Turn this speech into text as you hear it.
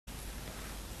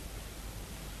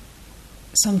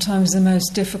sometimes the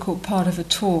most difficult part of a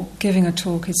talk, giving a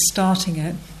talk, is starting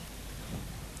it.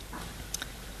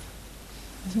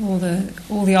 All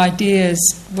the ideas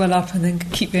well up and then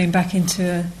keep going back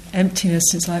into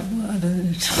emptiness. It's like, well, I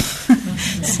don't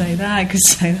say that, I could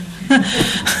say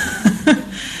that.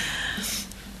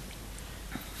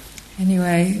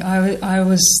 Anyway, I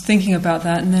was thinking about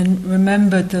that and then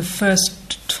remembered the first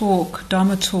talk,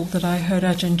 Dharma talk, that I heard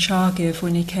Ajahn Chah give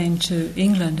when he came to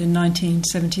England in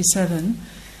 1977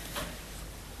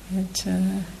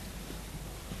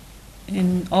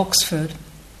 in Oxford.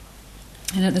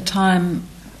 And at the time,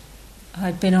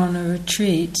 I'd been on a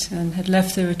retreat and had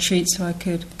left the retreat so I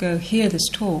could go hear this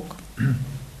talk.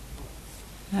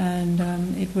 And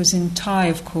it was in Thai,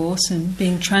 of course, and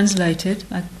being translated.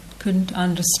 I couldn't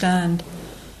understand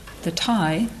the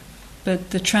Thai,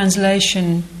 but the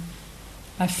translation,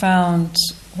 I found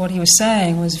what he was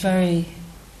saying was very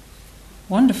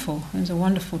wonderful. It was a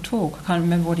wonderful talk. I can't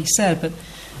remember what he said, but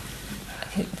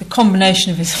the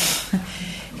combination of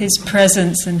his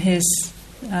presence and his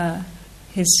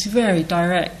very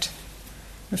direct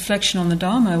reflection on the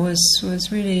Dharma was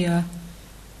really... I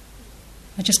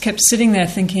just kept sitting there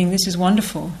thinking, this is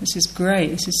wonderful, this is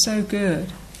great, this is so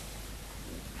good.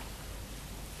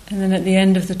 And then at the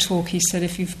end of the talk he said,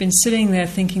 if you've been sitting there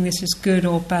thinking this is good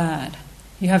or bad,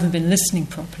 you haven't been listening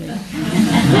properly.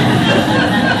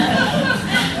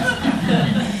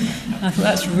 I thought,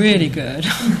 that's really good.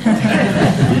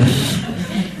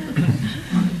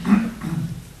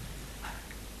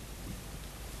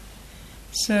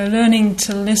 So learning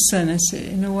to listen is,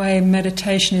 in a way,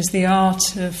 meditation is the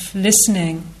art of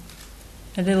listening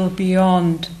a little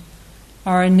beyond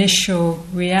our initial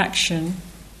reaction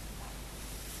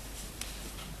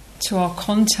to our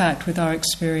contact with our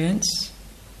experience,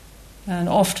 and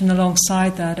often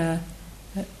alongside that a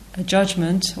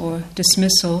judgment or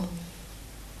dismissal,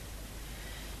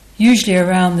 usually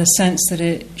around the sense that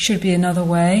it should be another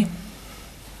way,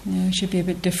 it should be a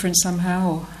bit different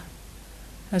somehow, or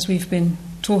as we've been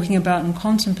talking about and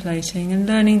contemplating, and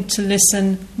learning to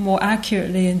listen more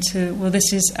accurately into, well,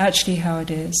 this is actually how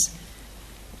it is,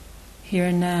 here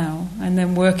and now, and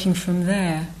then working from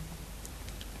there.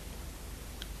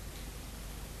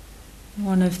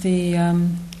 One of the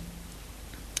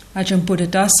Ajahn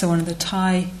Buddhadasa, one of the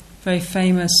Thai, very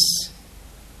famous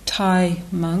Thai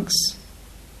monks,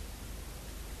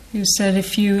 who said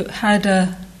if you had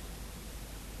a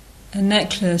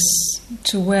necklace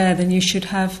to wear, then you should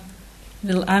have a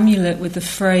little amulet with the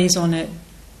phrase on it,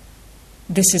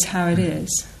 this is how it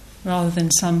is, rather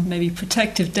than some maybe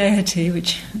protective deity,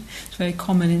 which is very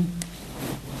common in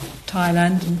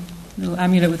Thailand, and a little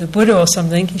amulet with a Buddha or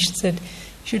something. He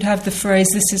should have the phrase,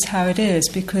 this is how it is,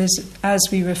 because as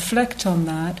we reflect on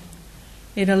that,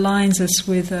 it aligns us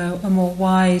with a more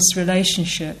wise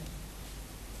relationship,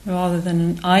 rather than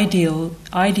an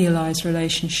idealized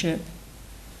relationship.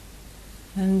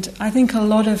 And I think a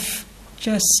lot of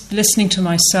just listening to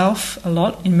myself a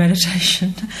lot in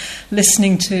meditation,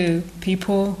 listening to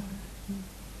people,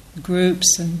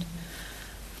 groups, and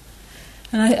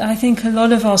I think a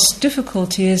lot of our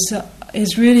difficulty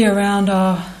is really around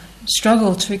our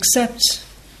struggle to accept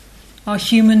our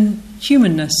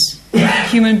humanness,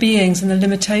 human beings, and the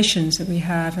limitations that we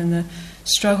have, and the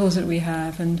struggles that we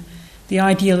have, and the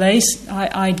idealized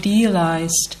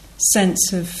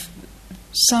sense of,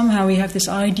 somehow we have this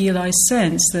idealized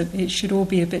sense that it should all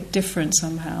be a bit different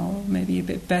somehow, maybe a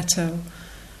bit better.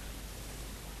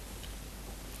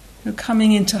 We're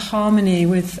coming into harmony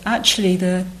with actually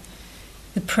the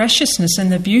preciousness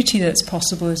and the beauty that's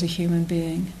possible as a human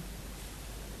being,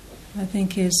 I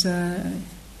think is...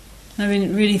 I've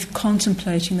been really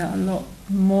contemplating that a lot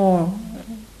more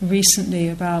recently,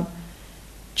 about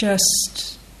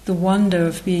just the wonder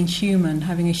of being human,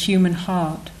 having a human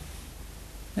heart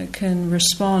that can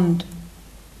respond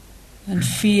and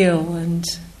feel and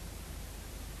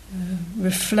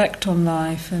reflect on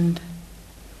life and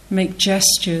make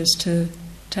gestures to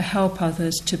help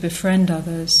others, to befriend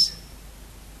others,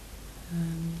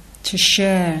 to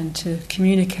share and to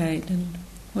communicate, and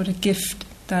what a gift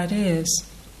that is.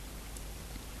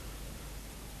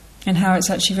 And how it's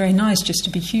actually very nice just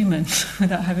to be human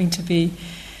without having to be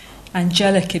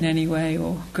angelic in any way,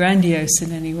 or grandiose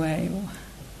in any way,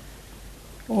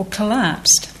 or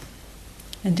collapsed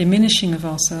and diminishing of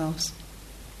ourselves.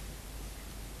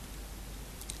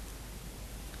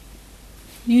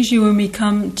 Usually when we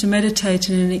come to meditate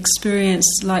in an experience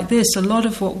like this, a lot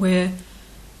of what we're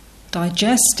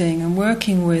digesting and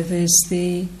working with is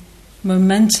the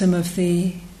momentum of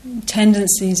the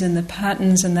tendencies and the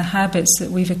patterns and the habits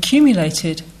that we've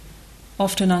accumulated,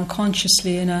 often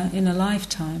unconsciously in a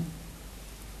lifetime.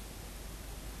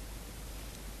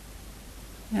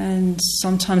 And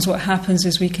sometimes what happens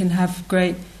is we can have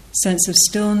great sense of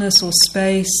stillness or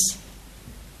space,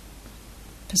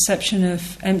 perception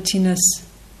of emptiness.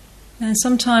 And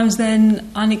sometimes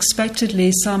then,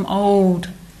 unexpectedly, some old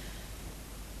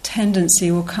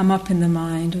tendency will come up in the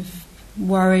mind of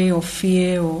worry or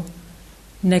fear or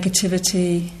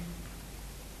negativity.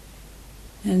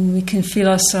 And we can feel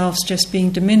ourselves just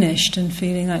being diminished and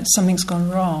feeling like something's gone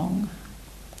wrong.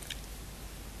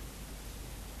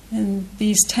 And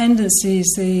these tendencies,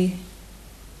 the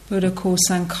Buddha calls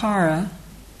sankhara,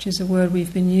 which is a word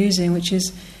we've been using, which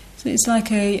is, it's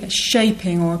like a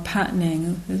shaping or a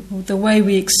patterning, the way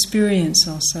we experience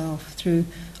ourselves through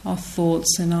our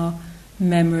thoughts and our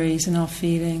memories and our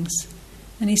feelings.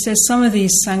 And he says some of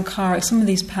these sankhara, some of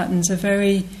these patterns are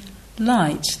very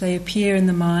light. They appear in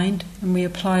the mind and we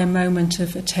apply a moment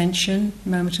of attention, a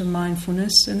moment of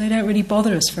mindfulness, and they don't really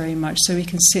bother us very much. So we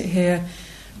can sit here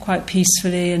quite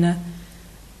peacefully and a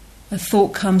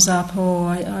thought comes up,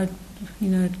 I'd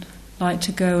like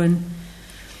to go and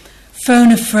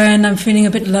phone a friend, I'm feeling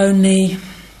a bit lonely.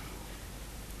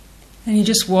 And you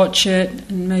just watch it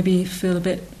and maybe feel a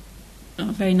bit, not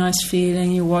a very nice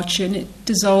feeling, you watch it and it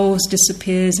dissolves,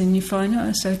 disappears, and you find,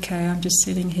 it's okay, I'm just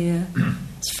sitting here,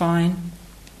 it's fine.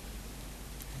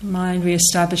 The mind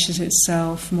reestablishes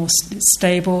itself, it's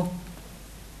stable.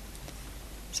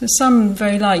 So some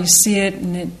very light, you see it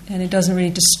and it doesn't really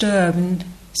disturb. And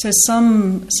so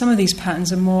some of these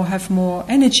patterns have more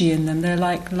energy in them. They're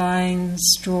like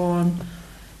lines drawn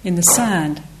in the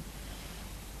sand.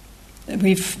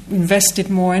 We've invested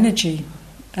more energy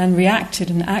and reacted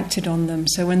and acted on them.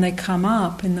 So when they come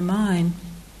up in the mind,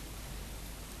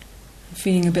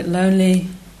 feeling a bit lonely,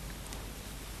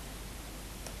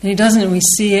 and we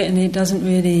see it, and it doesn't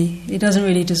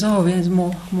really dissolve. It has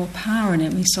more power in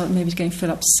it. We start maybe getting feel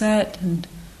upset and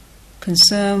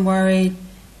concerned, worried,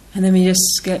 and then we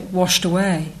just get washed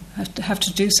away. Have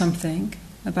to do something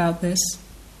about this,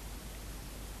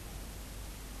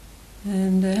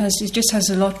 and it just has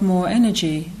a lot more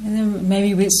energy. And then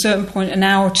maybe at a certain point, an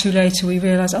hour or two later, we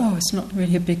realise, it's not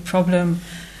really a big problem.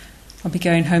 I'll be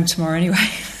going home tomorrow anyway,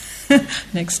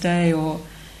 next day, or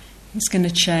it's going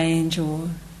to change, or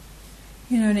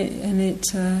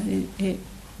it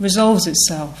resolves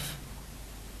itself.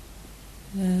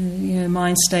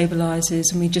 Mind stabilizes,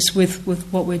 and we just with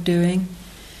what we're doing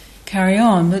carry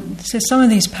on. But so some of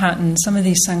these patterns, some of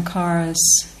these sankharas,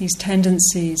 these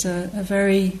tendencies are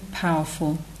very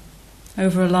powerful.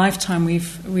 Over a lifetime,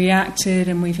 we've reacted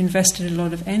and we've invested a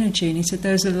lot of energy. And he said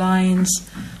those are lines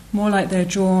more like they're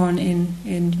drawn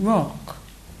in rock.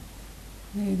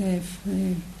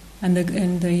 The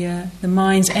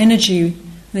mind's energy,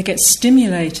 they get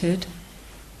stimulated,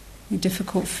 a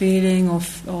difficult feeling or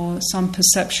some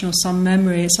perception or some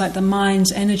memory. It's like the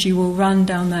mind's energy will run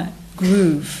down that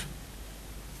groove,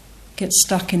 get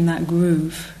stuck in that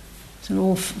groove.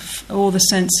 So all the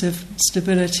sense of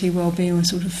stability, well-being will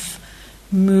sort of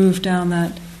move down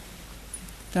that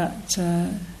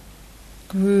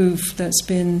groove that's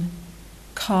been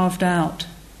carved out.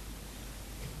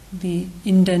 The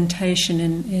indentation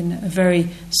in a very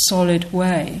solid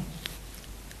way.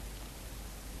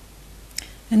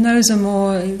 And those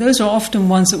are often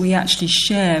ones that we actually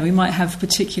share. We might have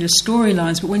particular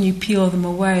storylines, but when you peel them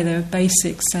away, they're a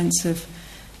basic sense of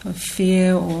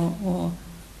fear or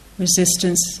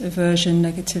resistance, aversion,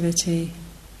 negativity.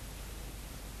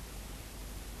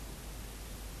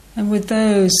 And with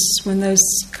those, when those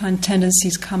kind of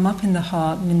tendencies come up in the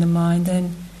heart and in the mind,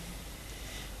 then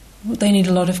they need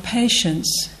a lot of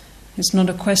patience. It's not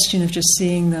a question of just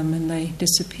seeing them and they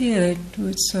disappear.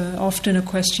 It's often a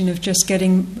question of just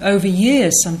getting over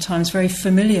years, sometimes very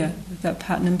familiar with that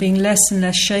pattern and being less and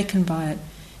less shaken by it,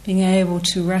 being able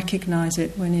to recognize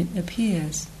it when it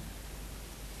appears.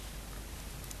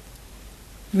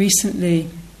 Recently,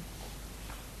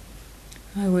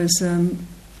 when I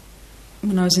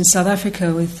was in South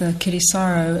Africa with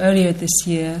Thanissara earlier this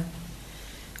year,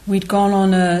 we'd gone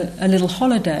on a little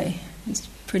holiday. It's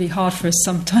pretty hard for us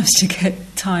sometimes to get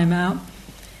time out,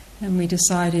 and we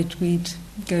decided we'd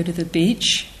go to the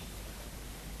beach.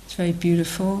 It's very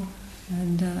beautiful,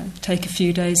 and take a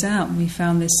few days out. And we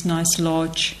found this nice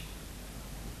lodge,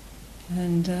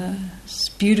 and it's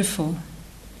beautiful.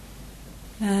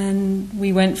 And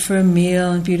we went for a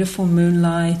meal and beautiful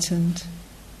moonlight and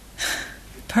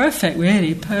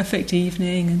perfect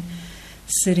evening, and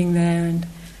sitting there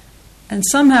and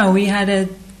somehow we had a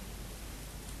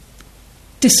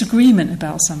disagreement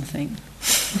about something.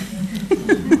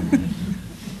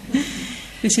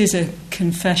 This is a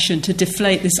confession to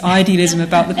deflate this idealism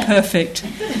about the perfect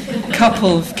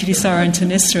couple of Thanissara and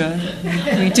Thanissara.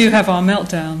 We do have our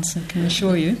meltdowns, I can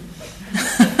assure you.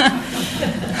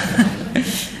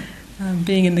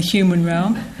 Being in the human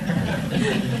realm.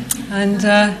 And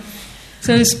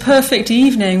so it was a perfect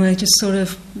evening. We're just sort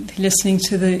of listening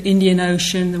to the Indian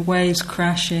Ocean, the waves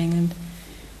crashing, and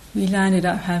we landed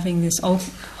up having this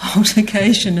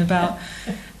altercation about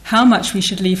how much we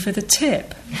should leave for the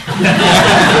tip.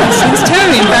 It's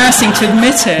terribly embarrassing to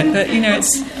admit it, but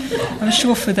I'm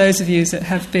sure for those of you that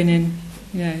have been in,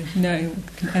 know,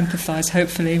 can empathise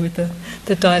hopefully with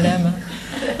the dilemma.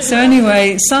 So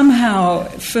anyway, somehow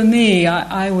for me,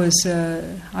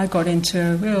 I got into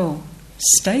a real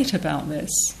state about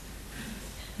this,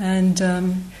 and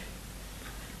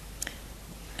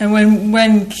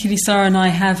when Thanissara and I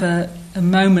have a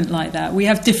moment like that, we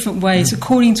have different ways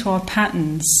according to our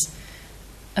patterns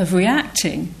of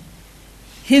reacting.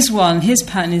 His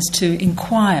pattern is to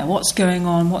inquire what's going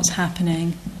on, what's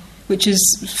happening, which is,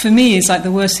 for me, is like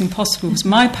the worst thing possible, because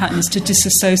my pattern is to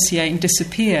disassociate and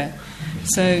disappear.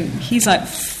 So he's like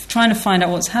trying to find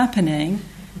out what's happening,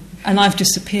 and I've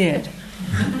disappeared.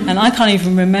 And I can't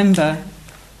even remember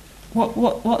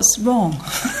what's wrong.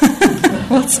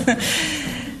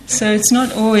 So it's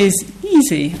not always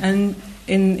easy and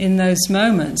in those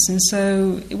moments. And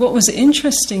so what was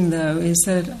interesting, though, is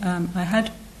that I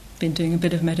had been doing a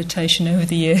bit of meditation over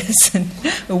the years and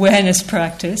awareness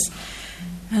practice.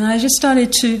 And I just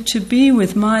started to be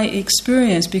with my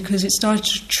experience, because it started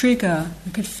to trigger. I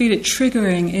could feel it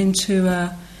triggering into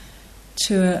a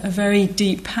very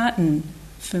deep pattern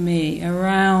for me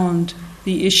around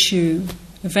the issue.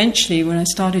 Eventually, when I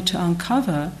started to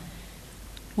uncover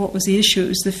what was the issue, it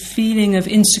was the feeling of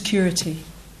insecurity.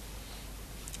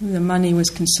 The money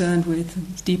was concerned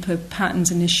with deeper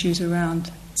patterns and issues around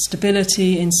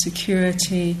stability,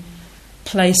 insecurity,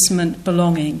 placement,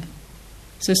 belonging.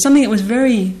 So something that was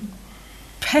very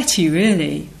petty,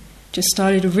 really, just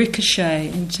started to ricochet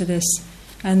into this,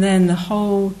 and then the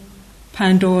whole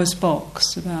Pandora's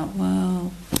box about,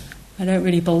 well, I don't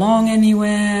really belong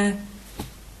anywhere,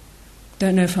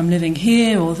 don't know if I'm living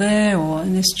here or there,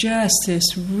 and it's just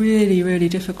this really, really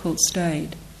difficult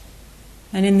state.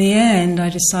 And in the end, I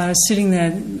decided, I was sitting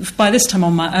there, by this time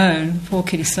on my own, poor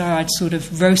Thanissara, I'd sort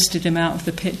of roasted him out of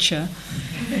the picture,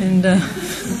 and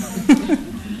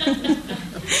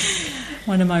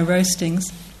one of my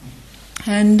roastings,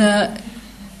 and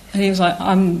he was like,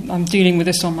 I'm dealing with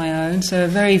this on my own, so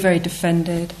very, very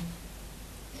defended,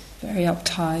 very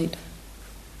uptight,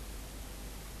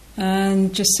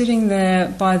 and just sitting there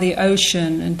by the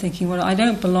ocean and thinking, well, I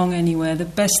don't belong anywhere, the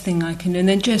best thing I can do. And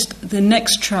then just the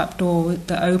next trapdoor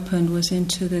that opened was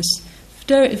into this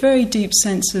very, very deep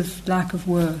sense of lack of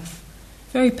worth,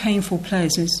 very painful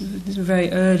place. It was a very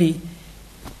early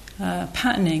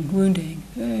patterning, wounding,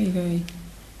 very, very.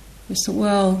 I thought,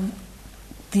 well,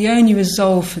 the only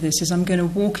resolve for this is I'm going to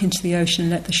walk into the ocean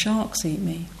and let the sharks eat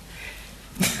me.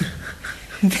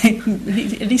 At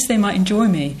least they might enjoy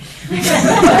me.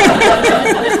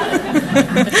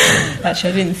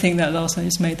 Actually, I didn't think that last time, I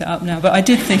just made that up now. But I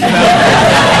did think about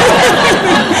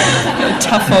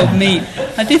tough old meat.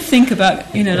 I did think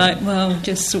about,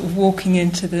 just sort of walking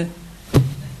into the,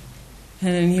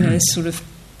 and this sort of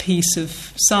piece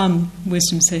of some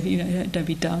wisdom said, don't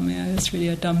be dumb. That's really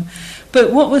a dumb.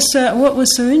 But what was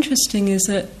so interesting is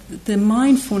that the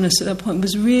mindfulness at that point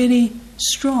was really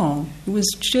strong. It was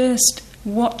just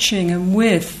watching and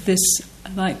with this,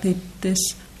 like this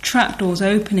trapdoors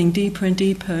opening deeper and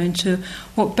deeper into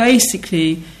what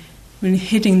basically, when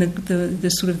hitting the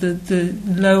sort of the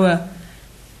lower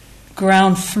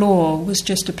ground floor, was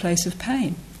just a place of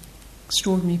pain,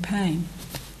 extraordinary pain.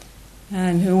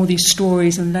 And all these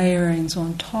stories and layerings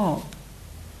on top.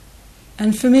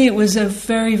 And for me, it was a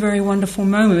very, very wonderful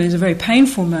moment. It was a very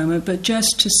painful moment, but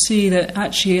just to see that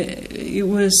actually it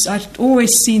was, I'd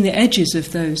always seen the edges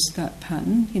of that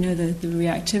pattern, the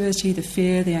reactivity, the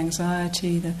fear, the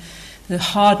anxiety, the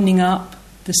hardening up,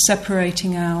 the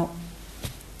separating out,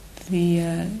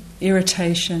 the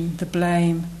irritation, the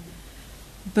blame.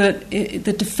 But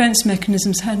the defense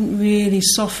mechanisms hadn't really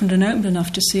softened and opened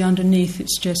enough to see underneath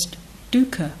it's just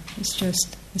dukkha, it's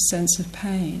just a sense of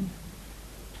pain,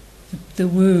 the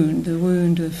wound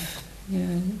of,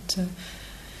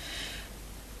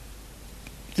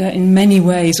 that in many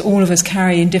ways all of us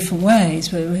carry in different ways,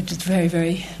 but we're just very,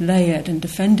 very layered and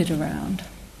defended around.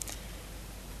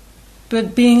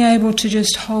 But being able to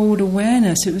just hold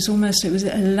awareness, it was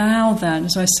allow that,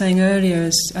 as I was saying earlier,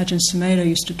 as Ajahn Sumedho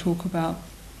used to talk about,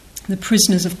 the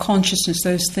prisoners of consciousness,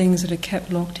 those things that are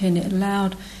kept locked in, it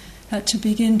allowed that to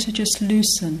begin to just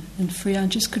loosen and free. I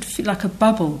just could feel like a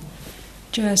bubble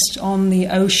just on the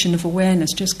ocean of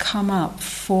awareness, just come up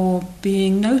for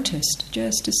being noticed,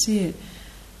 just to see it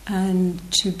and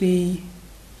to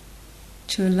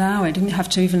allow it. Didn't have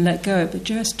to even let go, but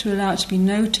just to allow it to be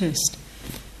noticed,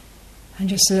 and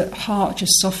just the heart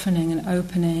just softening and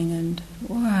opening, and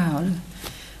wow.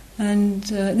 And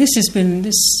this has been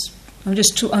this. I'm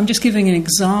just giving an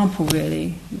example,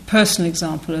 really, a personal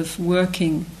example of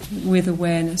working with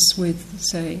awareness, with,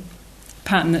 say, a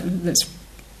pattern that's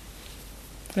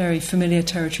very familiar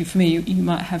territory for me. You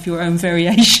might have your own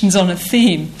variations on a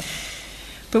theme.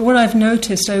 But what I've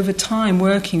noticed over time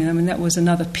working, I mean, that was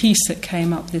another piece that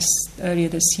came up earlier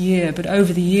this year, but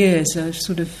over the years I've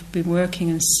sort of been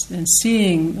working and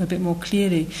seeing a bit more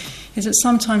clearly, is that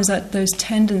sometimes those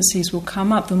tendencies will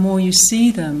come up the more you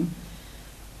see them,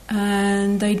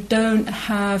 and they don't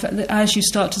have, as you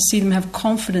start to see them, have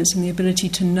confidence in the ability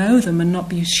to know them and not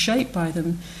be shaped by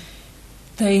them,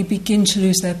 they begin to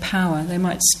lose their power. They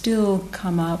might still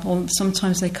come up, or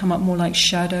sometimes they come up more like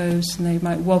shadows and they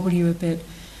might wobble you a bit,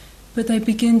 but they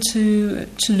begin to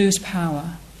lose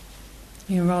power.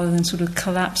 Rather than sort of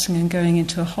collapsing and going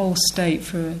into a whole state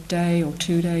for a day or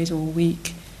 2 days or a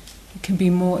week, it can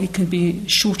be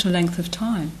shorter length of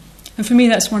time. And for me,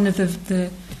 that's one of the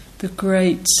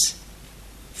great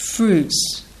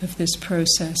fruits of this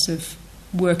process of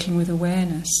working with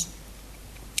awareness.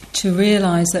 To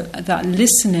realize that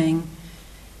listening,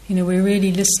 we're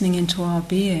really listening into our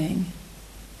being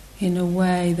in a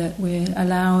way that we're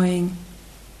allowing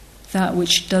that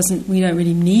which we don't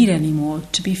really need anymore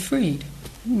to be freed.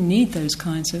 I don't need those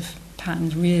kinds of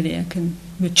patterns, really. I can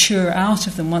mature out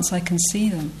of them once I can see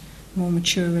them. More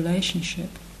mature relationship.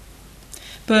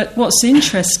 But what's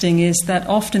interesting is that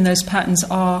often those patterns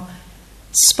are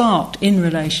sparked in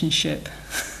relationship.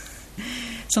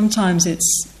 Sometimes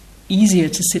it's easier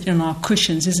to sit on our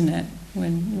cushions, isn't it?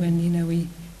 When we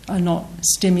are not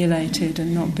stimulated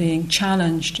and not being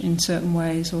challenged in certain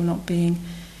ways, or not being,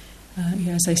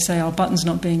 as they say, our buttons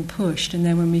not being pushed. And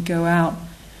then when we go out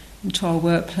into our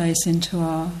workplace, into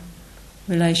our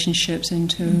relationships,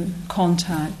 into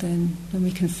contact, then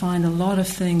we can find a lot of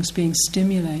things being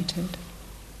stimulated.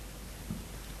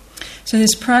 So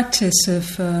this practice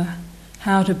of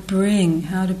how to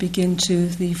begin to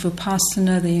the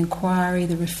vipassana, the inquiry,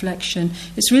 the reflection,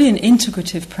 it's really an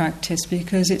integrative practice,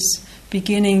 because it's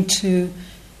beginning to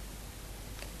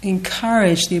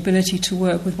encourage the ability to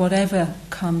work with whatever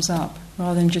comes up,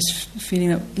 rather than just feeling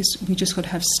that we just got to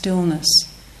have stillness.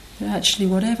 But actually,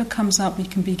 whatever comes up, we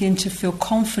can begin to feel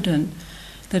confident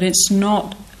that it's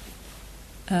not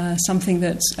something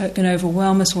that's going to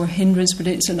overwhelm us or a hindrance, but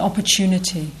it's an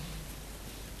opportunity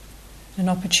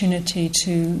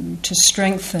to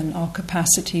strengthen our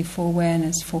capacity for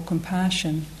awareness, for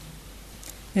compassion.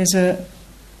 There's a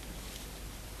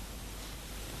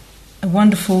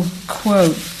wonderful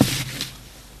quote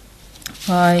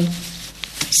by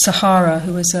Sahara,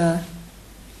 who was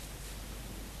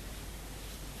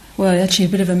actually a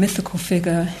bit of a mythical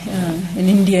figure, an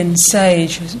Indian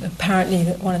sage, who was apparently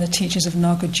one of the teachers of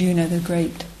Nagarjuna, the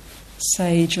great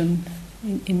sage and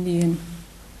Indian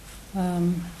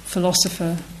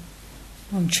philosopher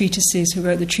on treatises, who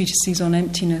wrote the treatises on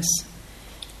emptiness.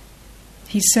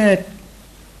 He said,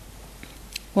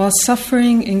 "While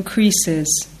suffering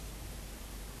increases,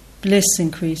 bliss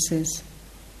increases.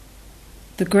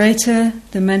 The greater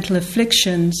the mental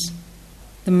afflictions,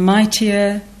 the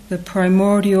mightier the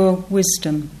primordial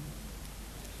wisdom.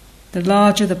 The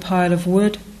larger the pile of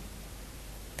wood,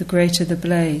 the greater the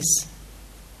blaze."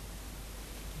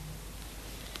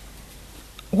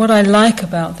 What I like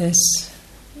about this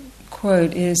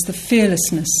quote is the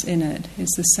fearlessness in it, is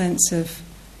the sense of,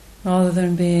 rather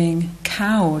than being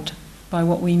cowed by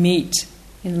what we meet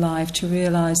in life, to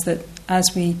realize that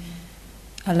as we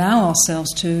allow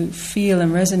ourselves to feel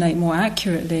and resonate more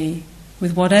accurately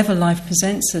with whatever life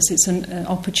presents us, it's an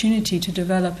opportunity to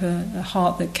develop a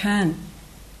heart that can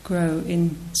grow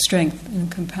in strength and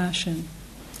compassion.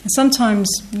 And sometimes,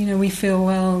 we feel,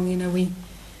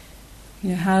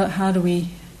 how do we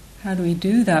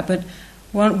do that? But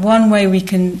one way we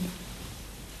can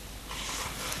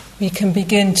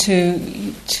begin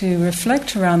to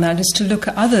reflect around that is to look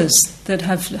at others that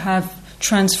have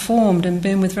transformed and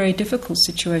been with very difficult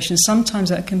situations. Sometimes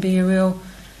that can be a real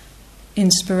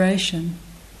inspiration.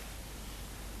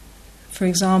 For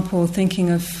example,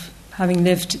 thinking of having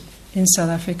lived in South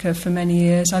Africa for many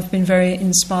years, I've been very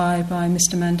inspired by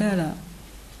Mr. Mandela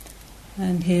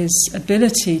and his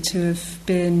ability to have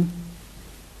been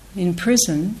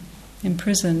imprisoned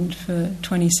for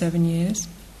 27 years,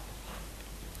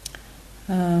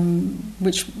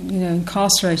 which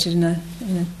incarcerated in a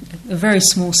very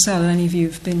small cell. Any of you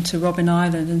have been to Robben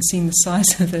Island and seen the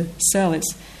size of the cell?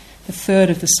 It's a third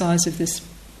of the size of this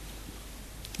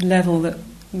level that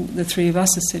the three of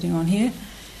us are sitting on here.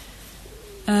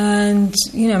 And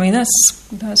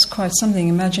that's quite something.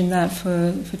 Imagine that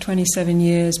for 27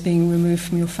 years, being removed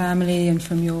from your family and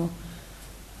from your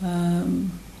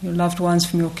loved ones,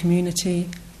 from your community.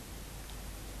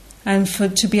 And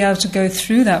to be able to go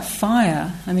through that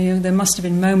fire, there must have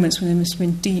been moments when there must have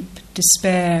been deep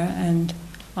despair and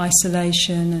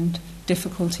isolation and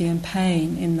difficulty and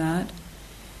pain in that.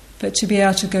 But to be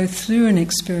able to go through an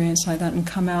experience like that and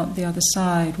come out the other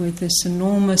side with this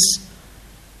enormous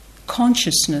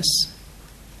consciousness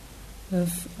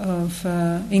of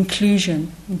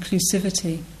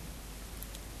inclusivity,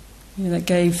 that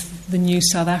gave the new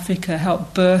South Africa,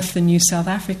 helped birth the new South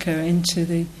Africa into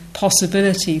the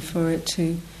possibility for it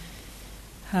to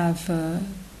have a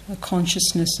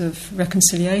consciousness of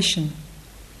reconciliation.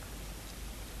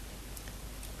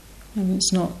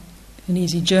 It's not an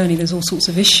easy journey, there's all sorts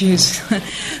of issues.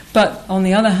 But on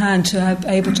the other hand, to have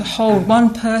able to hold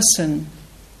one person,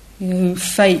 who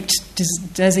fate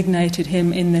designated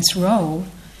him in this role,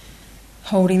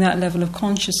 holding that level of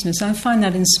consciousness, I find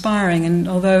that inspiring. And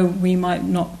although we might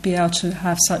not be able to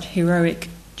have such heroic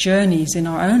journeys in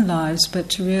our own lives, but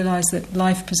to realise that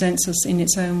life presents us in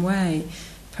its own way,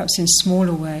 perhaps in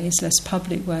smaller ways, less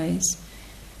public ways,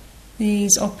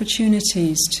 these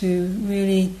opportunities to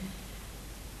really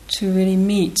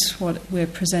meet what we're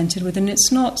presented with. And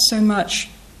it's not so much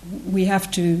we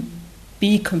have to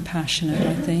be compassionate,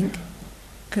 I think,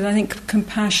 because I think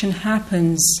compassion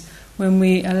happens when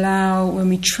we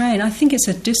train. I think it's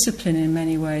a discipline in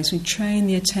many ways. We train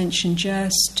the attention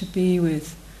just to be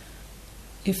with,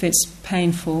 if it's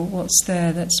painful, what's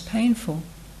there that's painful,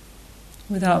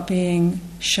 without being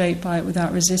shaped by it,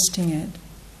 without resisting it.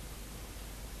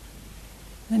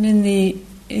 And in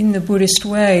the Buddhist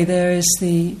way, there is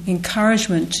the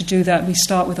encouragement to do that. We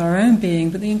start with our own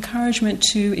being, but the encouragement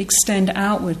to extend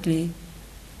outwardly.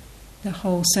 The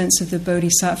whole sense of the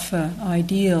bodhisattva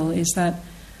ideal is that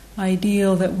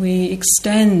ideal that we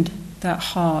extend that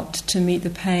heart to meet the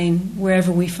pain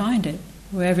wherever we find it,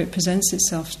 wherever it presents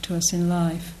itself to us in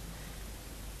life.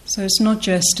 So it's not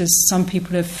just, as some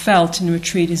people have felt in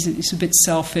retreat, it's a bit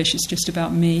selfish, it's just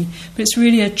about me, but it's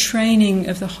really a training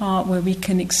of the heart where we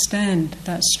can extend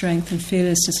that strength and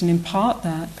fearlessness and impart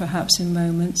that, perhaps in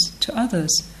moments, to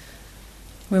others.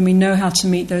 When we know how to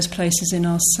meet those places in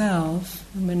ourselves,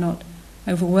 and we're not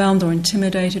overwhelmed or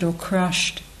intimidated or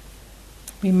crushed,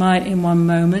 we might in one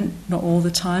moment, not all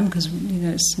the time, because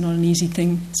it's not an easy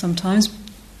thing sometimes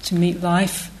to meet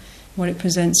life, what it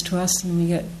presents to us, and we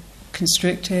get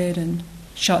constricted and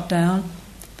shut down.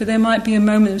 But there might be a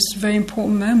moment, it's a very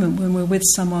important moment, when we're with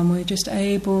someone, we're just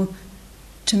able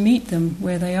to meet them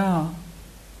where they are,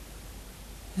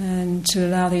 and to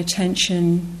allow the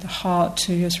attention, the heart,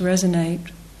 to just resonate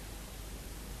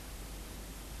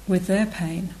with their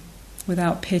pain,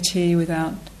 without pity,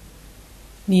 without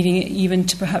needing it even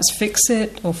to perhaps fix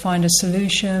it or find a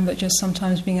solution, but just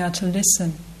sometimes being able to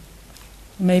listen.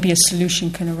 Maybe a solution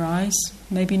can arise,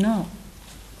 maybe not.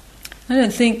 I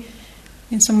don't think,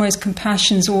 in some ways,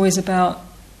 compassion is always about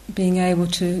being able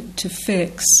to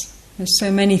fix. There's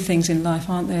so many things in life,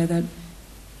 aren't there,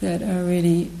 that are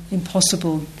really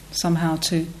impossible somehow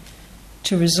to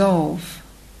resolve.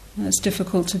 And it's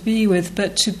difficult to be with,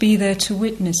 but to be there to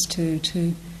witness to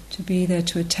be there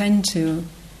to attend to,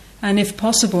 and if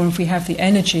possible, if we have the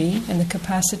energy and the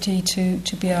capacity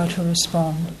to be able to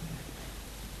respond.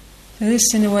 So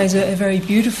this, in a way, is a very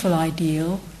beautiful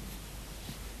ideal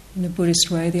in the Buddhist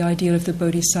way, the ideal of the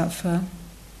bodhisattva,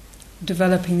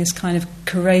 developing this kind of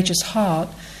courageous heart.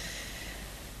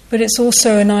 But it's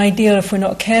also an ideal, if we're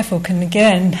not careful, can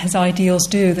again, as ideals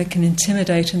do, they can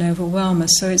intimidate and overwhelm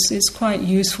us. So it's quite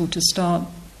useful to start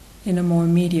in a more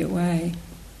immediate way.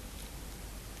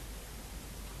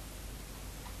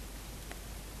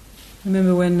 I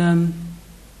remember when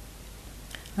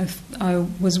I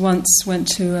went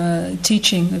to a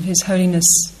teaching of His Holiness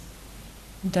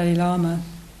Dalai Lama,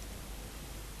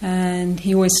 and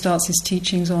he always starts his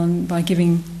teachings by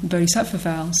giving bodhisattva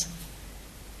vows.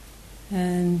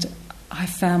 And I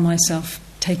found myself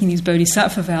taking these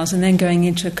bodhisattva vows and then going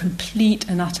into a complete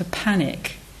and utter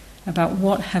panic about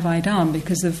what have I done,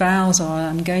 because the vows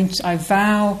are, I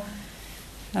vow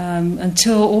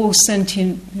until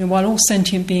while all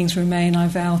sentient beings remain, I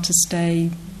vow to stay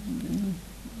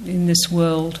in this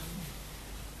world,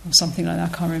 or something like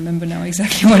that. I can't remember now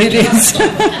exactly what it is.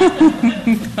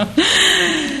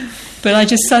 But I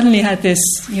just suddenly had this,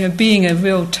 being a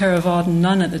real Theravada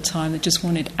nun at the time that just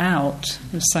wanted out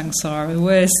of samsara.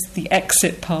 Where's the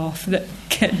exit path that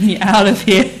get me out of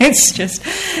here? It's just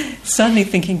suddenly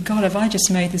thinking, God, have I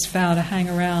just made this vow to hang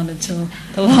around until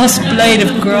the last blade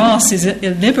of grass is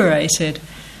liberated?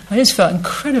 I just felt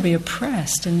incredibly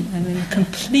oppressed and in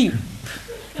complete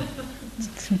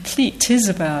tiz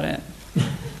about it.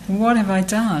 And what have I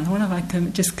done? What have I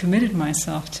just committed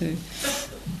myself to?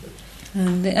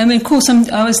 And of course,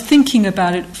 I was thinking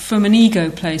about it from an ego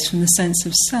place, from the sense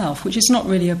of self, which it's not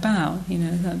really about,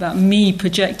 about me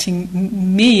projecting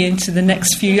me into the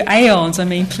next few aeons. I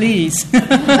mean, please.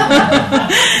 The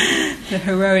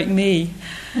heroic me.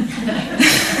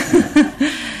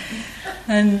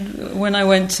 And when I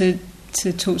went to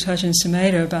talk to Ajahn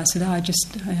Sumedho about it, I've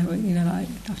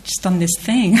just done this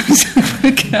thing.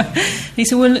 He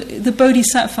said, well, the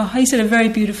Bodhisattva, he said a very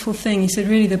beautiful thing. He said,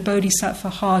 really, the Bodhisattva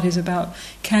heart is about,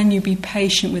 can you be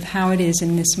patient with how it is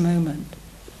in this moment?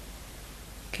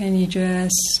 Can you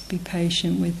just be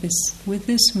patient with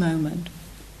this moment?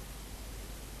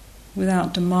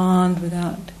 Without demand,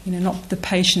 without, not the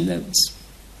patient that's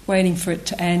waiting for it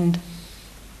to end.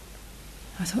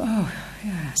 I thought, oh,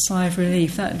 yeah, sigh of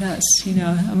relief. That's,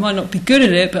 I might not be good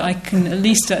at it, but I can, at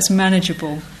least that's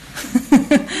manageable.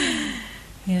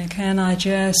 Can I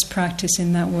just practice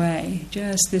in that way?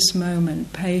 Just this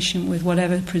moment, patient with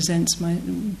whatever presents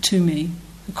to me.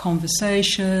 A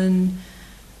conversation,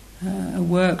 a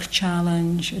work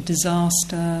challenge, a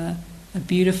disaster, a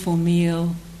beautiful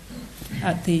meal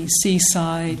at the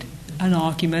seaside, an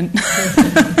argument.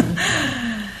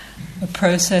 A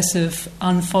process of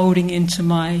unfolding into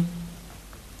my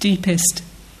deepest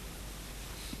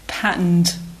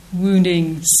patterned,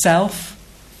 wounding self.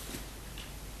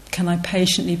 Can I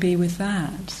patiently be with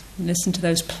that? Listen to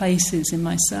those places in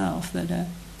myself that are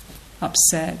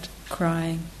upset,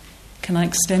 crying. Can I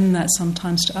extend that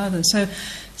sometimes to others? So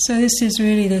this is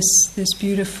really this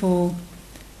beautiful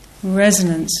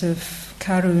resonance of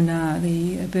karuna,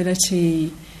 the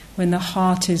ability when the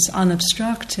heart is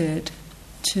unobstructed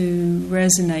to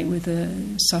resonate with the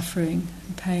suffering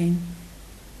and pain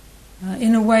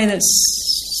in a way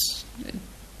that's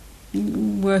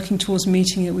working towards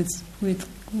meeting it with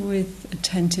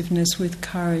attentiveness, with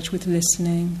courage, with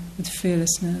listening, with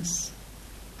fearlessness,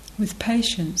 with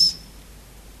patience.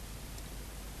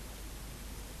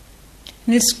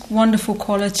 And this wonderful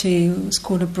quality, it's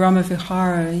called a Brahma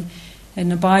Vihara,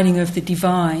 an abiding of the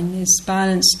divine, is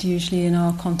balanced usually in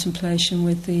our contemplation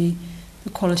with the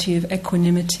quality of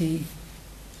equanimity.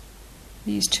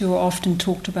 These two are often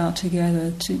talked about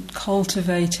together, to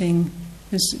cultivating,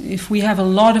 because if we have a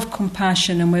lot of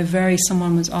compassion and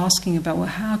someone was asking about, well,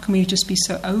 how can we just be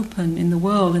so open in the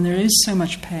world, and there is so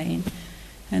much pain,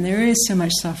 and there is so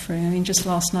much suffering. I mean, just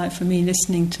last night for me,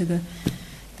 listening to the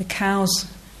cows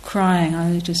crying,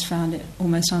 I just found it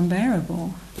almost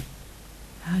unbearable.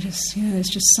 It's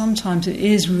just sometimes it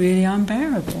is really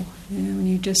unbearable. When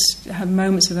you just have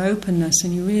moments of openness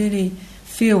and you really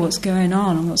feel what's going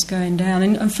on and what's going down.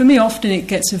 And for me, often it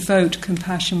gets evoked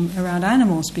compassion around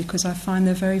animals because I find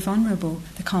they're very vulnerable.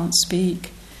 They can't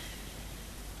speak.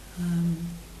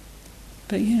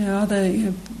 But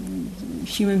other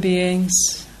human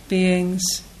beings,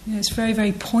 it's very,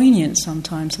 very poignant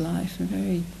sometimes, life, and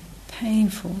very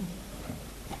painful.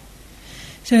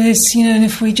 So this, and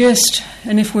if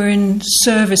we're in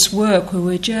service work where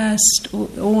we're just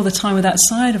all the time with that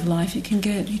side of life, it can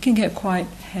get quite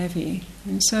heavy.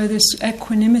 And so this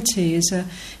equanimity is a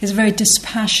very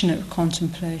dispassionate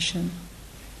contemplation.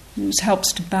 It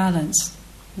helps to balance.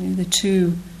 The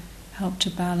two help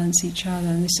to balance each other.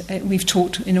 And we've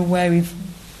talked in a way.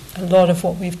 A lot of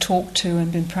what we've talked to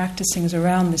and been practicing is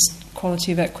around this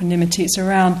quality of equanimity. It's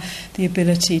around the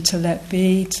ability to let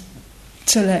be,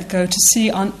 to let go, to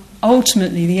see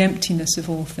ultimately the emptiness of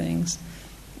all things.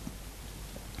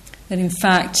 That in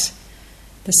fact,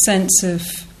 the sense of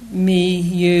me,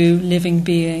 you, living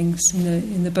beings,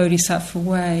 in the Bodhisattva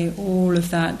way, all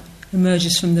of that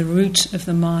emerges from the root of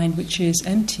the mind, which is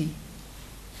empty,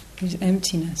 which is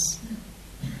emptiness.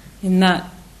 In that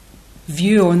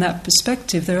view or in that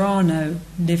perspective, there are no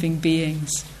living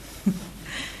beings.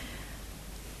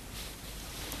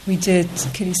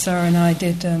 Thanissara and I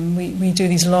did. We do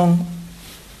these long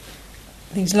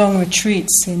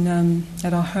retreats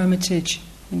at our hermitage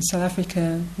in South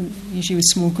Africa, usually with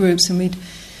small groups. And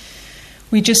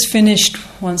we just finished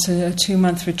once a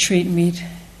 2-month retreat, and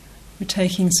we're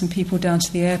taking some people down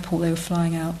to the airport. They were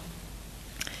flying out,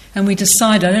 and we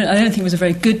decided. I don't think it was a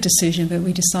very good decision, but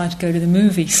we decided to go to the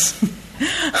movies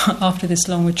after this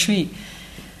long retreat.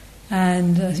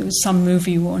 And it was some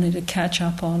movie we wanted to catch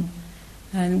up on.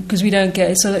 And because we don't get,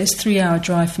 it's a 3-hour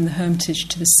drive from the Hermitage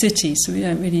to the city, so we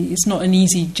don't really, it's not an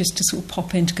easy just to sort of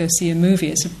pop in to go see a movie.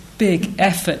 It's a big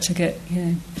effort to get,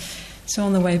 So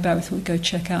on the way back we thought we'd go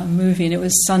check out a movie, and it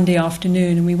was Sunday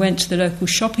afternoon, and we went to the local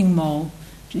shopping mall,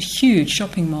 a huge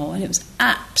shopping mall, and it was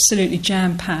absolutely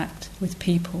jam-packed with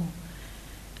people.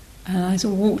 And I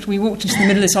sort of we walked into the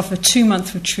middle of this after a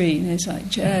 2-month retreat, and it's like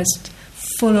just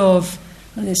full of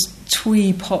this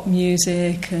twee pop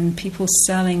music and people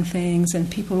selling things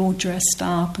and people all dressed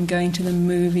up and going to the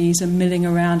movies and milling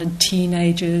around, and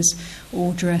teenagers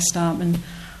all dressed up, and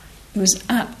it was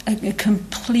a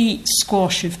complete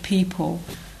squash of people,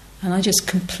 and I just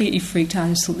completely freaked out. I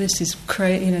just thought, this is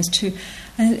crazy, it's too.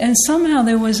 And somehow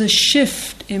there was a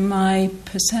shift in my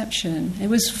perception. It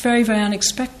was very, very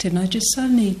unexpected, and I just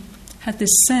suddenly had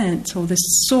this sense, or this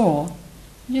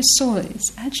I just saw that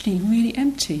it's actually really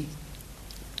empty.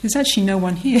 There's actually no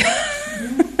one here.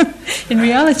 In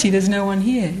reality, there's no one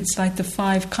here. It's like the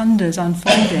 5 khandhas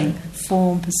unfolding: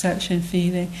 form, perception,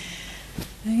 feeling.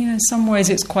 And, in some ways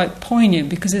it's quite poignant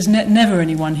because there's never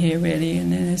anyone here really,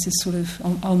 and then there's this sort of,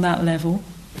 on that level,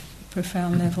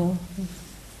 profound level.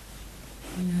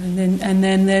 And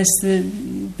then there's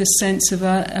the sense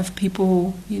of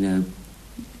people,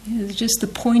 just the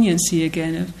poignancy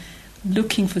again of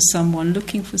looking for someone,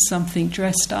 looking for something,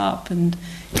 dressed up and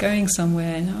going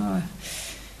somewhere.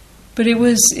 But it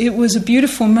was a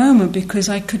beautiful moment because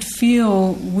I could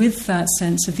feel with that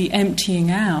sense of the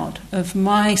emptying out of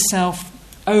myself,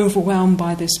 overwhelmed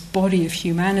by this body of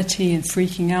humanity and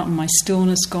freaking out, and my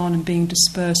stillness gone and being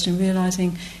dispersed, and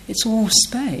realizing it's all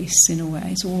space in a way,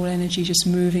 it's all energy just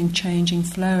moving, changing,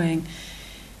 flowing.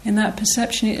 In that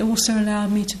perception, it also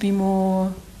allowed me to be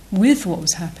more with what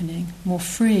was happening, more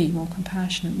free, more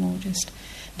compassionate, more just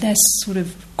less sort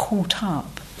of caught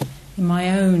up in my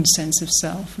own sense of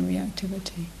self and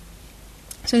reactivity.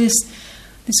 So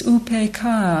this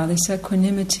upekkha, this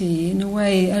equanimity, in a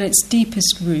way, at its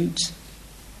deepest root,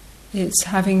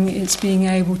 it's being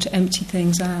able to empty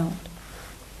things out.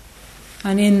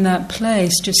 And in that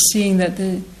place, just seeing that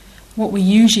what we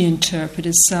usually interpret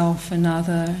as self,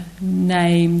 another,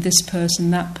 name, this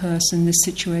person, this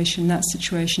situation, that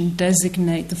situation,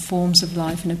 designate the forms of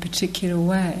life in a particular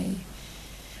way.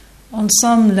 On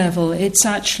some level, it's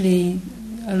actually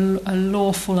a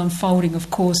lawful unfolding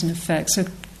of cause and effect. So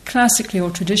classically or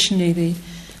traditionally, the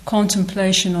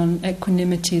contemplation on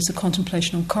equanimity is a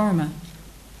contemplation on karma.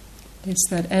 It's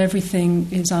that everything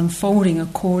is unfolding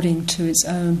according to its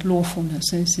own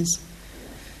lawfulness. This is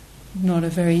not a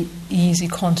very easy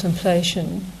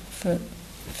contemplation for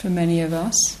many of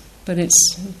us, but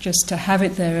it's just to have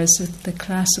it there as the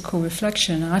classical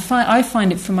reflection. I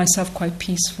find it for myself quite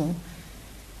peaceful,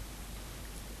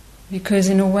 because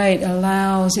in a way it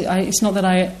allows. It's not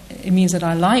that it means that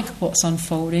I like what's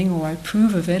unfolding or I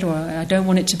approve of it or I don't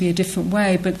want it to be a different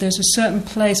way, but there's a certain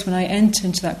place when I enter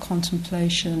into that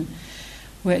contemplation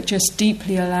where it just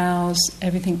deeply allows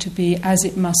everything to be as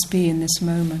it must be in this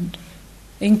moment,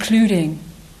 including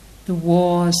the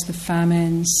wars, the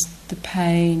famines, the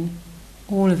pain,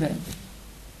 all of it.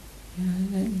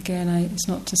 Again, it's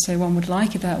not to say one would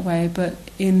like it that way, but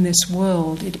in this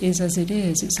world it is as it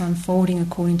is. It's unfolding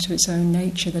according to its own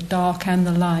nature, the dark and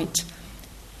the light,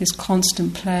 this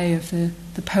constant play of the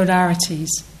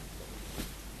polarities.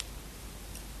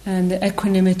 And the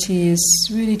equanimity is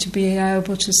really to be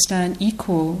able to stand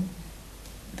equal,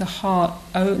 the heart,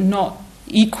 not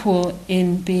equal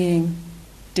in being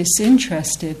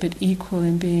disinterested, but equal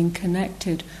in being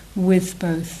connected with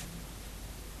both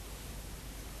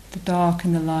the dark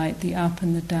and the light, the up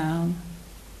and the down,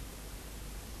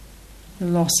 the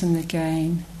loss and the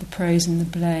gain, the praise and the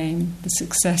blame, the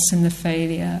success and the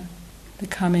failure, the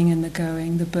coming and the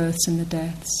going, the births and the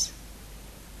deaths.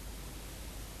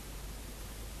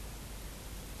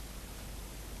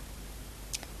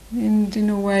 And in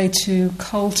a way to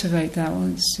cultivate that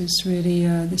one, is really,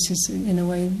 this is in a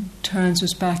way turns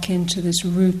us back into this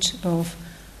root of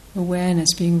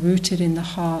awareness, being rooted in the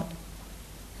heart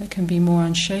that can be more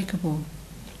unshakable.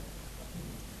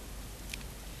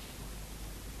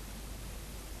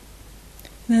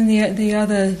 And then the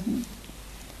other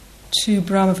 2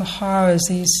 Brahma Viharas,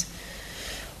 these,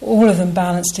 all of them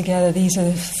balanced together. These are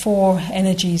the 4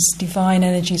 energies, divine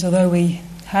energies, although we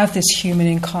have this human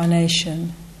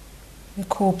incarnation. They're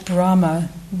called Brahma,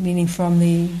 meaning from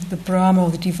the Brahma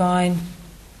or the divine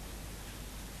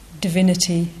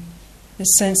divinity, the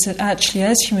sense that actually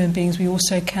as human beings we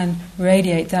also can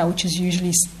radiate that which is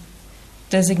usually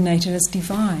designated as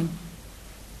divine.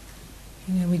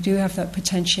 We do have that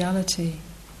potentiality.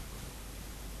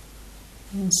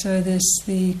 And so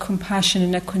the compassion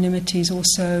and equanimity is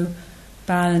also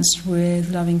balanced with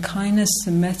loving kindness,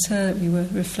 the metta that we were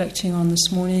reflecting on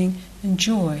this morning, and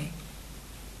joy.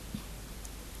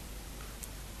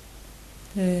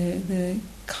 The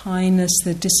kindness,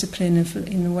 the discipline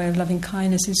in the way of loving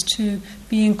kindness is to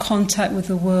be in contact with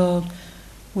the world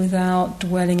without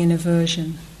dwelling in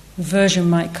aversion. Aversion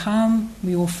might come,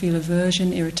 we all feel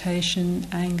aversion, irritation,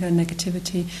 anger,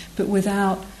 negativity, but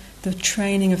without the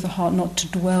training of the heart not to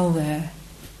dwell there,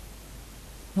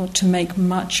 not to make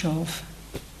much of,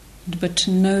 but to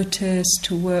notice,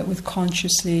 to work with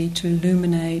consciously, to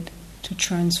illuminate, to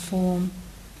transform,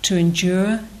 to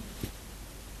endure,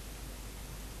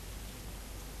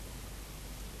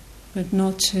 but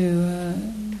not to,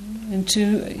 and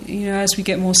to, as we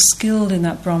get more skilled in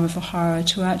that Brahma Vihara,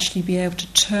 to actually be able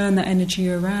to turn that energy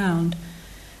around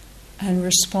and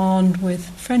respond with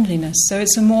friendliness. So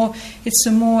it's not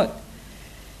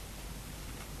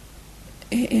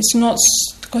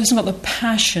the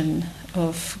passion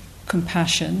of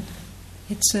compassion.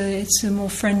 It's a more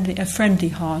friendly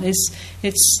heart.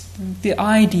 It's the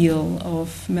ideal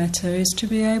of metta is to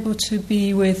be able to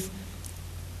be with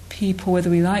people, whether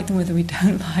we like them, whether we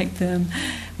don't like them,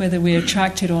 whether we're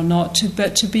attracted or not,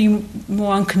 but to be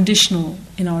more unconditional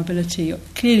in our ability.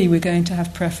 Clearly we're going to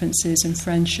have preferences and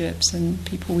friendships and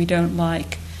people we don't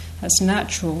like. That's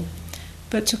natural.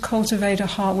 But to cultivate a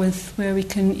heart where we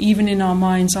can, even in our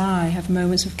mind's eye, have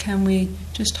moments of can we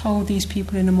just hold these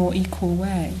people in a more equal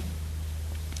way?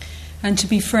 And to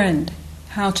befriend,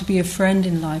 how to be a friend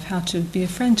in life, how to be a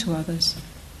friend to others.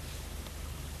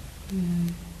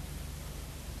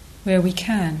 Where we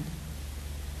can.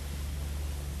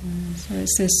 So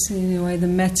it's this, in a way, the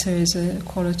metta is a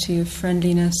quality of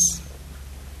friendliness,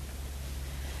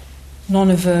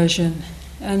 non-aversion.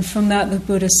 And from that the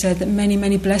Buddha said that many,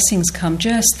 many blessings come.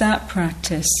 Just that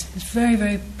practice is very,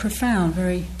 very profound,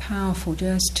 very powerful,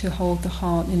 just to hold the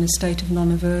heart in a state of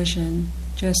non-aversion,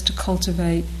 just to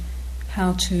cultivate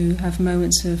how to have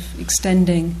moments of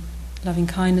extending loving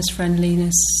kindness,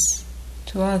 friendliness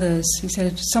to others. He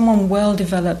said someone well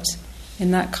developed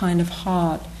in that kind of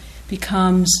heart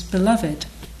becomes beloved.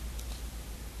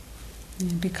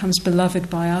 Becomes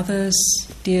beloved by others,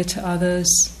 dear to others,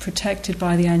 protected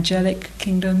by the angelic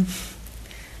kingdom,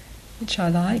 which I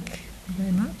like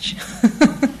very much.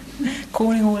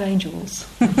 Calling all angels.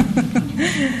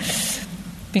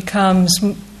 Becomes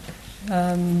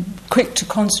quick to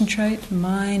concentrate.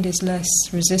 Mind is less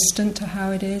resistant to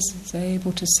how it is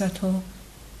able to settle.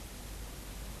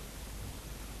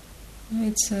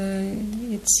 These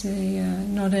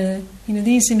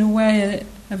in a way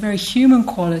are very human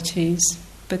qualities,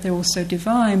 but they're also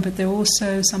divine, but they're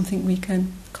also something we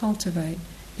can cultivate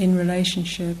in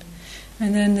relationship.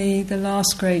 And then the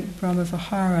last great Brahma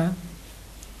Vihara,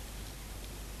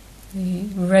 the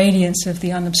radiance of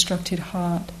the unobstructed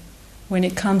heart, when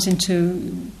it comes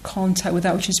into contact with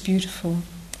that which is beautiful,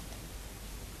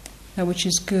 that which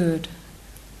is good,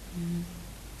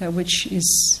 that which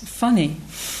is funny.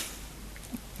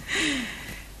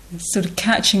 It's sort of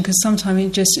catching, because sometimes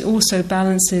it just also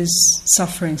balances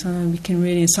suffering. Sometimes we can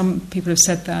really, some people have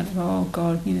said that, oh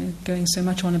God, going so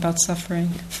much on about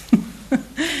suffering.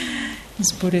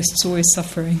 As Buddhists, always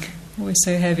suffering, always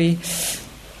so heavy.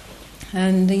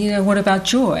 And what about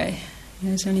joy?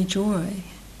 There's only joy.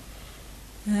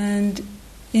 And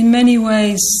in many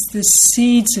ways, the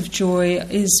seeds of joy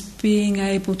is being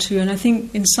able to, and I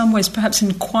think in some ways, perhaps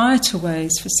in quieter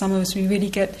ways, for some of us, we really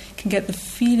can get the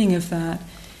feeling of that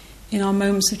in our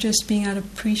moments of just being able to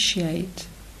appreciate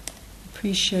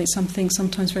something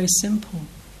sometimes very simple.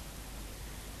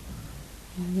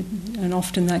 And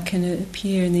often that can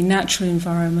appear in the natural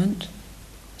environment.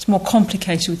 It's more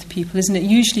complicated with people, isn't it?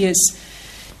 Usually it's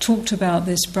talked about,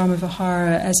 this Brahma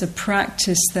Vihara, as a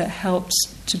practice that helps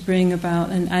to bring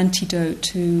about an antidote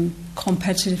to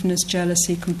competitiveness,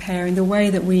 jealousy, comparing, the way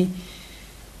that we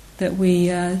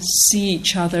see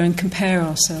each other and compare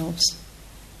ourselves.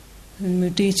 And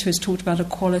Mudita has talked about a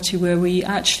quality where we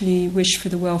actually wish for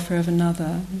the welfare of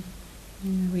another.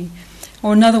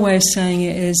 Or another way of saying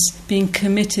it is being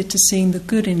committed to seeing the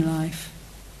good in life.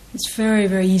 It's very,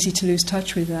 very easy to lose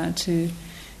touch with that, to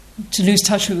lose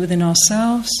touch with it within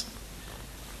ourselves.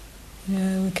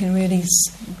 We can really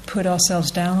put ourselves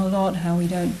down a lot, how we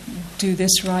don't do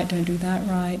this right, don't do that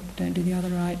right, don't do the other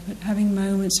right. But having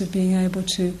moments of being able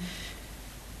to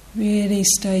really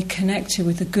stay connected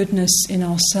with the goodness in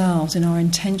ourselves, in our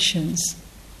intentions.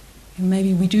 And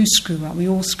maybe we do screw up, we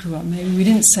all screw up. Maybe we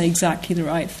didn't say exactly the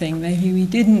right thing, maybe we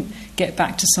didn't get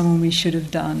back to someone we should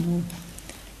have done.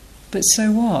 But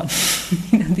so what?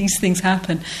 These things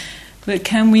happen. But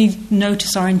can we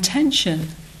notice our intention?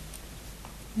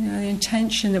 the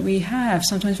intention that we have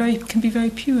sometimes can be very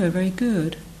pure, very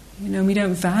good. We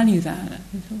don't value that.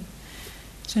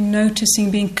 So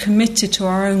noticing, being committed to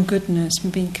our own goodness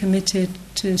and being committed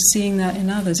to seeing that in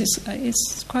others,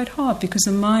 it's quite hard because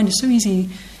the mind is so easy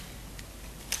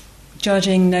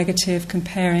judging, negative,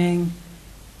 comparing,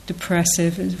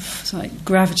 depressive. It's like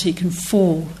gravity can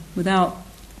fall without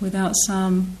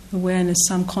some awareness,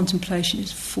 some contemplation. It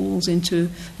falls into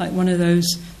like one of those,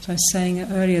 as I was saying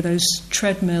earlier, those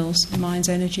treadmills, mind's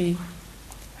energy,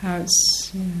 how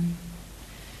it's,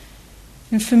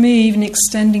 And for me, even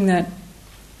extending that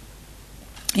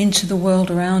into the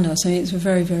world around us, it's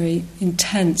very, very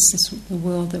intense, the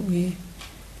world that we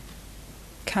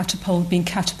being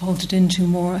catapulted into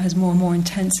has more and more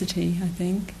intensity, I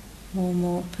think, more and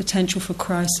more potential for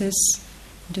crisis,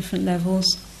 different levels,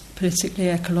 politically,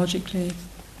 ecologically.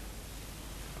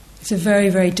 It's a very,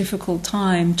 very difficult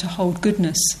time to hold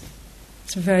goodness.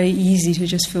 It's very easy to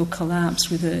just feel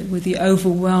collapsed with the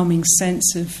overwhelming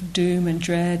sense of doom and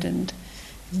dread, and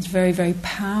it's very, very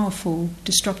powerful,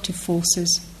 destructive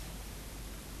forces.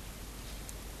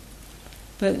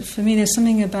 But for me, there's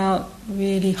something about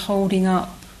really holding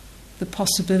up the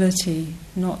possibility,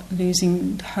 not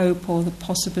losing hope or the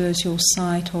possibility or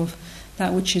sight of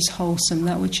that which is wholesome,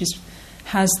 that which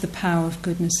has the power of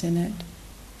goodness in it.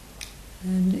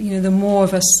 And the more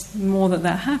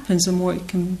that happens, the more it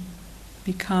can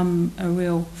become a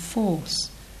real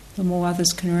force. The more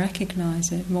others can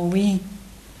recognize it, the more we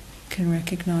can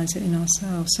recognize it in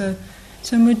ourselves. So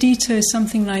mudita is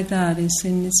something like that.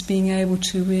 It's being able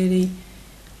to really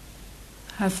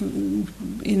have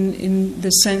in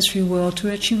the sensory world to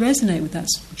actually resonate with that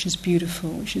which is beautiful,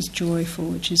 which is joyful,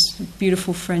 which is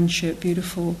beautiful friendship,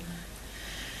 beautiful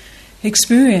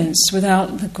experience,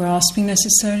 without the grasping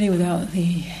necessarily, without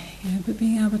but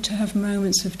being able to have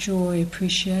moments of joy,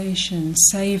 appreciation,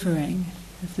 savouring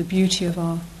of the beauty of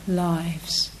our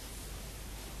lives.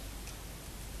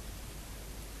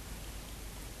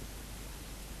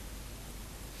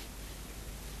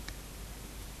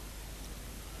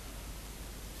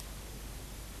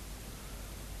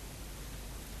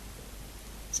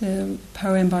 A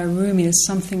poem by Rumi is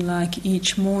something like,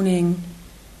 each morning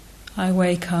I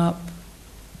wake up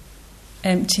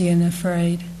empty and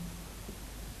afraid.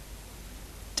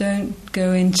 Don't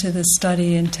go into the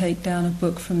study and take down a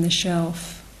book from the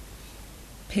shelf.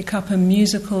 Pick up a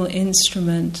musical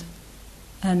instrument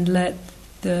and let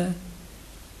the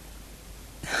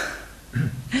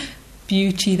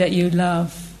beauty that you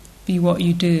love be what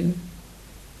you do.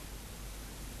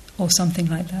 Or something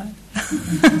like that.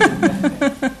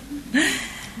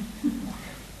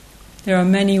 There are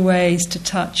many ways to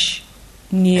touch,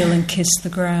 kneel and kiss the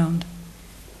ground.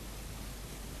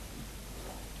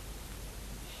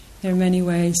 There are many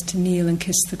ways to kneel and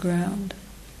kiss the ground.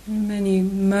 There are many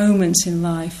moments in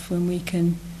life when we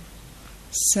can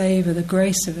savour the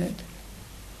grace of it,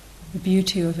 the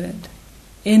beauty of it,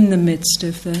 in the midst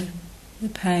of the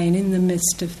pain, in the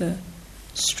midst of the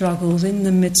struggles, in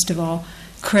the midst of our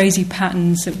crazy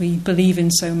patterns that we believe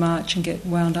in so much and get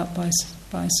wound up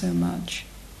by so much.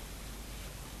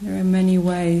 There are many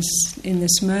ways in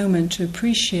this moment to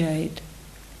appreciate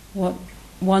what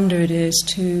wonder it is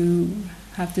to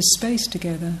have this space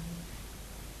together.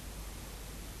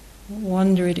 What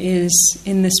wonder it is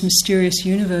in this mysterious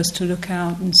universe to look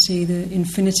out and see the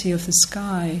infinity of the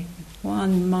sky,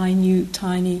 one minute,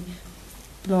 tiny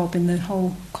blob in the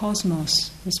whole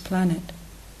cosmos, this planet.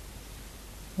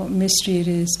 What mystery it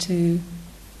is to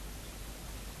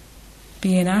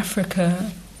be in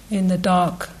Africa in the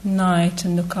dark night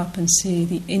and look up and see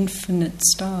the infinite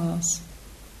stars,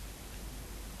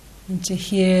 and to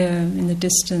hear in the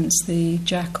distance the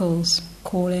jackals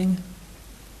calling.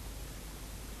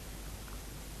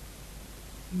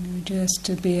 Just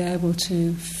to be able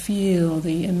to feel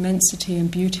the immensity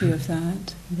and beauty of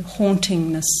that, the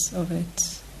hauntingness of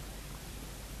it.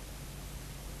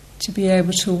 To be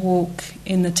able to walk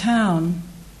in the town,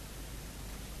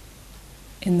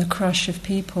 in the crush of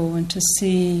people, and to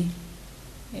see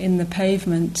in the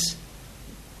pavement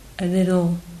a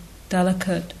little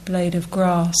delicate blade of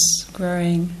grass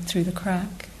growing through the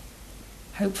crack,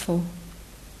 hopeful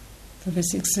of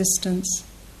its existence.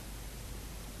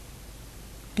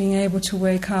 Being able to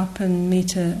wake up and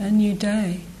meet a new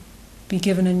day, be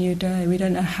given a new day. We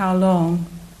don't know how long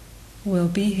we'll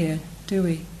be here, do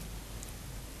we?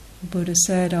 The Buddha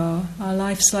said our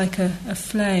life's like a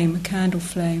flame, a candle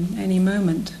flame. Any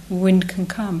moment, wind can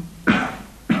come.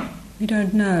 We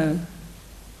don't know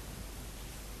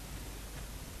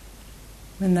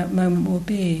when that moment will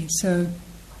be. So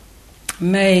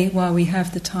may, while we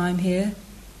have the time here,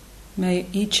 may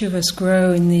each of us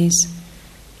grow in these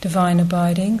divine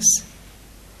abidings,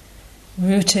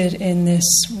 rooted in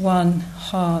this one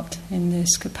heart, in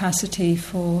this capacity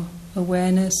for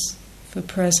awareness, for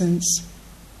presence,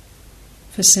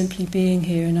 for simply being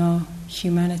here in our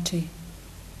humanity.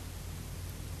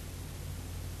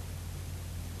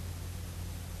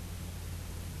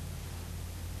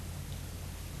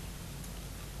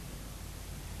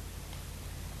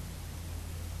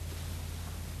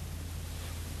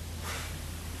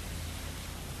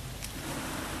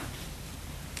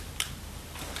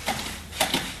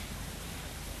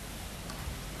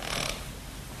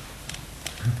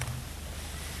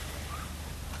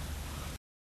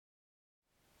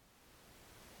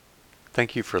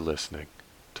 Thank you for listening.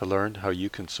 To learn how you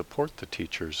can support the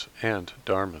teachers and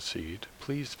Dharma Seed,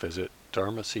 please visit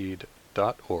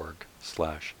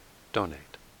dharmaseed.org/donate.